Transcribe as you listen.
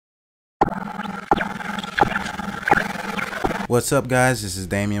What's up, guys? This is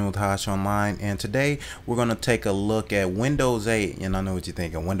Damien with Hosh Online, and today we're going to take a look at Windows 8. And I know what you're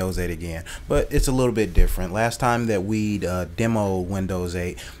thinking, Windows 8 again, but it's a little bit different. Last time that we demoed Windows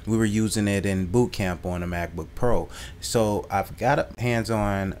 8, we were using it in boot camp on a MacBook Pro. So I've got a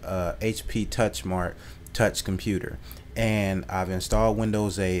hands-on HP TouchSmart touch computer, and I've installed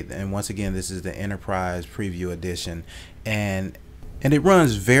Windows 8, and once again, this is the Enterprise Preview Edition, and it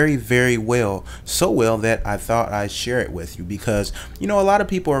runs very well, so well that I thought I'd share it with you, because a lot of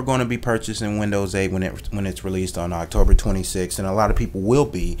people are going to be purchasing Windows 8 when it's released on October 26th, and a lot of people will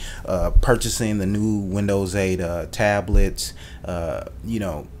be purchasing the new Windows 8 tablets,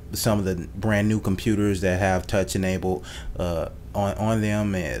 some of the brand new computers that have touch enabled on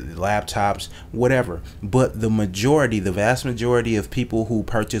them, and laptops, whatever. But the vast majority of people who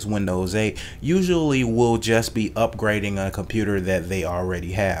purchase Windows 8 usually will just be upgrading a computer that they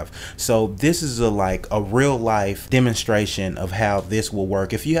already have. So this is like a real life demonstration of how this will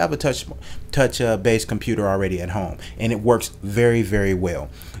work if you have a touch based computer already at home, and it works very well.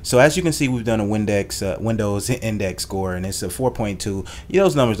 So as you can see, we've done a Windows index score, and it's a 4.2.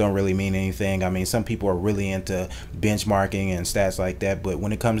 Those numbers don't really mean anything. I mean, some people are really into benchmarking and stats like that, but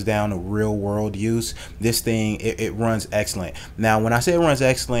when it comes down to real world use, this thing, it runs excellent. Now, when I say it runs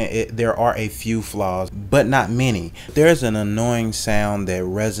excellent, there are a few flaws, but not many. There's an annoying sound that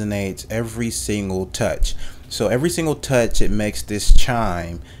resonates every single touch. So every single touch, it makes this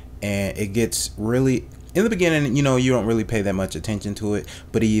chime, and it gets really, in the beginning, you don't really pay that much attention to it,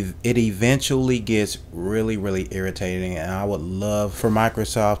 but it eventually gets really irritating, and I would love for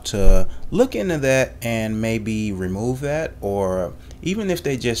Microsoft to look into that and maybe remove that, or even if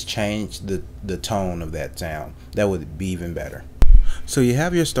they just change the tone of that sound, that would be even better. So you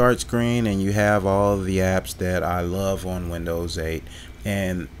have your start screen, and you have all of the apps that I love on Windows 8,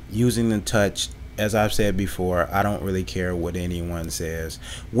 and using the touch. As I've said before, I don't really care what anyone says.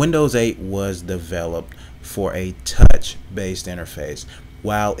 Windows 8 was developed for a touch-based interface.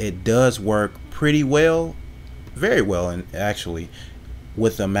 While it does work pretty well, very well, and actually,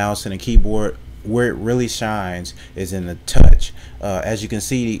 with a mouse and a keyboard, where it really shines is in the touch. As you can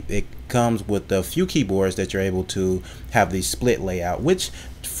see, it comes with a few keyboards that you're able to have the split layout, which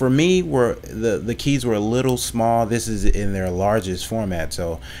for me were the keys were a little small. This is in their largest format,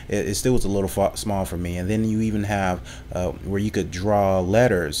 so it still was a little small for me. And then you even have where you could draw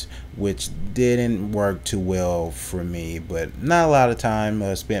letters, which didn't work too well for me, but not a lot of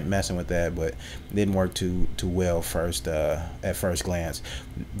time spent messing with that, but didn't work too well at first glance.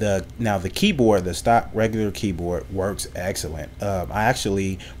 Now the keyboard, the stock regular keyboard, works excellent. I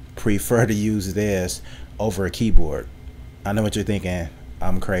actually prefer to use this over a keyboard. I know what you're thinking,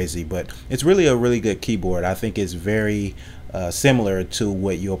 I'm crazy, but it's really a really good keyboard. I think it's very similar to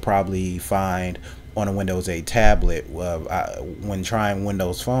what you'll probably find on a Windows 8 tablet. When trying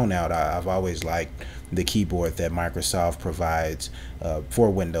Windows Phone out, I've always liked the keyboard that Microsoft provides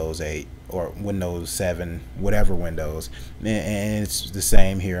for Windows 8 or Windows 7, whatever Windows, and it's the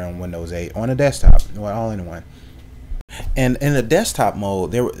same here on Windows 8 on a desktop, all in one. And in the desktop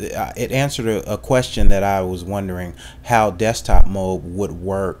mode, it answered a question that I was wondering, how desktop mode would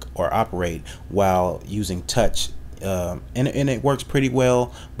work or operate while using touch. And it works pretty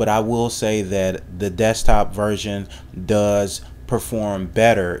well, but I will say that the desktop version does perform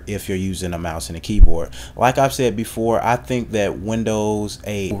better if you're using a mouse and a keyboard. Like I've said before, I think that Windows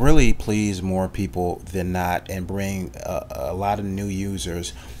 8 will really please more people than not, and bring a lot of new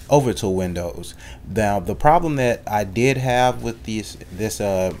users over to Windows. Now, the problem that I did have with this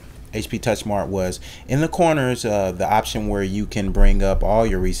HP TouchSmart was in the corners, the option where you can bring up all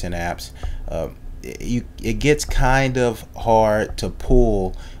your recent apps. It gets kind of hard to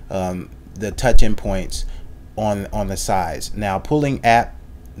pull the touch endpoints on the sides. Now, pulling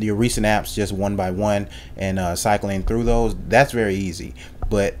your recent apps just one by one and cycling through those, that's very easy.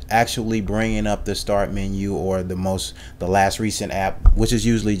 But actually bringing up the start menu or the last recent app, which is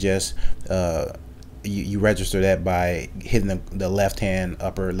usually just you register that by hitting the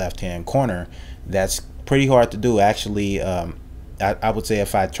upper left hand corner, that's pretty hard to do. Actually, I would say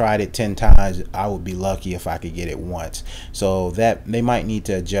if I tried it 10 times, I would be lucky if I could get it once. So that they might need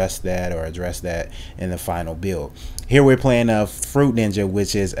to adjust that or address that in the final build. Here we're playing a Fruit Ninja,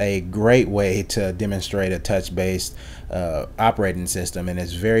 which is a great way to demonstrate a touch-based operating system, and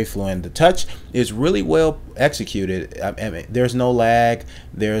it's very fluent. The touch is really well executed. I mean, there's no lag.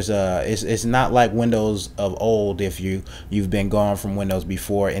 It's not like Windows of old, if you've been gone from Windows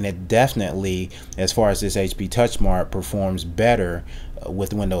before, and it definitely, as far as this HP TouchSmart, performs better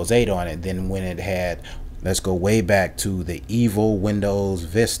with Windows 8 on it than when it had, let's go way back to the evil Windows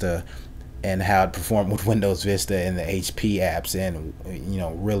Vista and how it performed with Windows Vista and the HP apps, and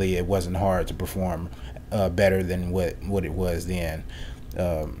really it wasn't hard to perform better than what it was then.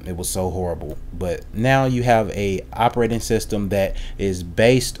 It was so horrible. But now you have a operating system that is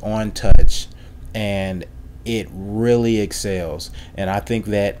based on touch, and it really excels. And I think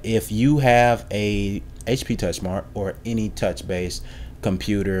that if you have a HP TouchSmart or any touch-based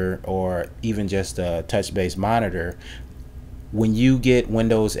computer, or even just a touch-based monitor, when you get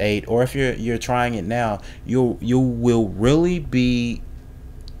Windows 8, or if you're trying it now, you will really be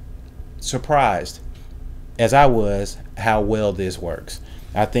surprised, as I was, how well this works.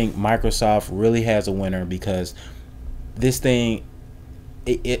 I think Microsoft really has a winner, because this thing,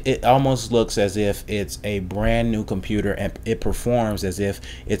 it almost looks as if it's a brand new computer, and it performs as if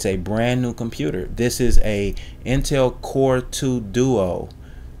it's a brand new computer. This is a Intel Core 2 Duo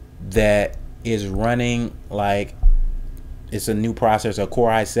that is running like it's a new processor, a Core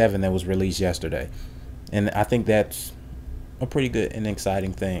i7 that was released yesterday. And I think that's a pretty good and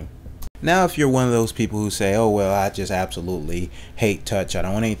exciting thing. Now, if you're one of those people who say, oh, well, I just absolutely hate touch, I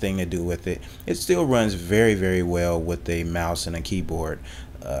don't want anything to do with it, it still runs very, very well with a mouse and a keyboard.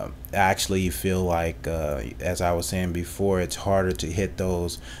 I actually feel like, as I was saying before, it's harder to hit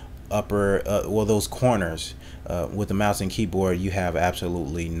those those corners. With the mouse and keyboard, you have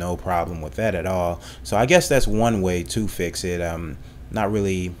absolutely no problem with that at all. So I guess that's one way to fix it. Not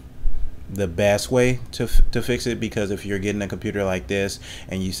really the best way to fix it, because if you're getting a computer like this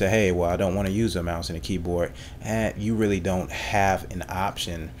and you say, hey, well, I don't want to use a mouse and a keyboard, you really don't have an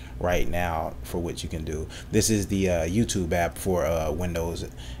option right now for what you can do. This is the YouTube app for Windows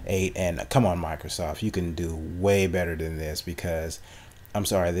 8, and come on, Microsoft, you can do way better than this, because I'm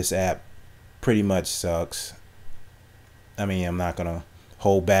sorry, this app pretty much sucks. I mean, I'm not gonna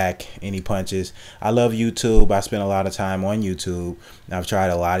hold back any punches. I love YouTube. I spend a lot of time on YouTube. I've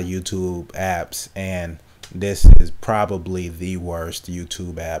tried a lot of YouTube apps, and this is probably the worst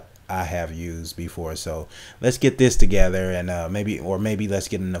YouTube app I have used before. So let's get this together, and maybe let's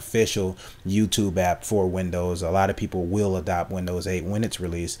get an official YouTube app for Windows. A lot of people will adopt Windows 8 when it's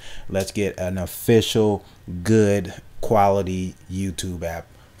released. Let's get an official, good quality YouTube app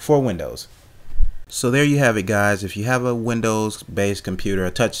for Windows. So there you have it, guys. If you have a Windows-based computer,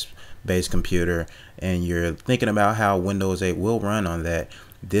 a touch-based computer, and you're thinking about how Windows 8 will run on that,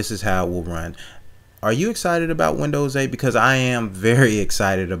 this is how it will run. Are you excited about Windows 8? Because I am very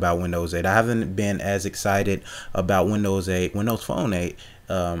excited about Windows 8. I haven't been as excited about Windows Phone 8,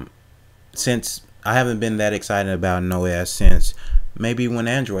 since I haven't been that excited about an OS since maybe when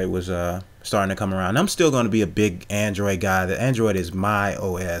Android was starting to come around. I'm still going to be a big Android guy. The Android is my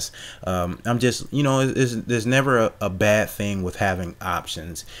OS. I'm just, there's never a bad thing with having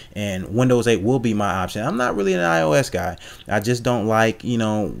options, and Windows 8 will be my option. I'm not really an iOS guy. I just don't like,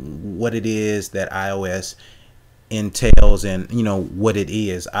 what it is that iOS entails, and what it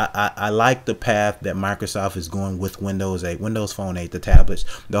is. I like the path that Microsoft is going with Windows 8, Windows Phone 8, the tablets,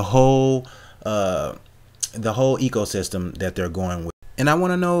 the whole ecosystem that they're going with. And I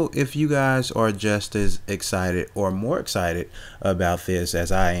want to know if you guys are just as excited or more excited about this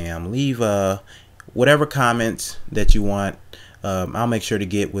as I am. Leave whatever comments that you want. I'll make sure to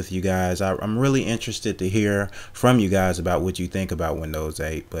get with you guys. I'm really interested to hear from you guys about what you think about Windows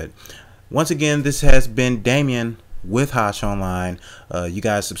 8. But once again, this has been Damien with Hosh Online. You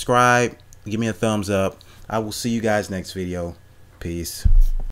guys subscribe, give me a thumbs up. I will see you guys next video. Peace.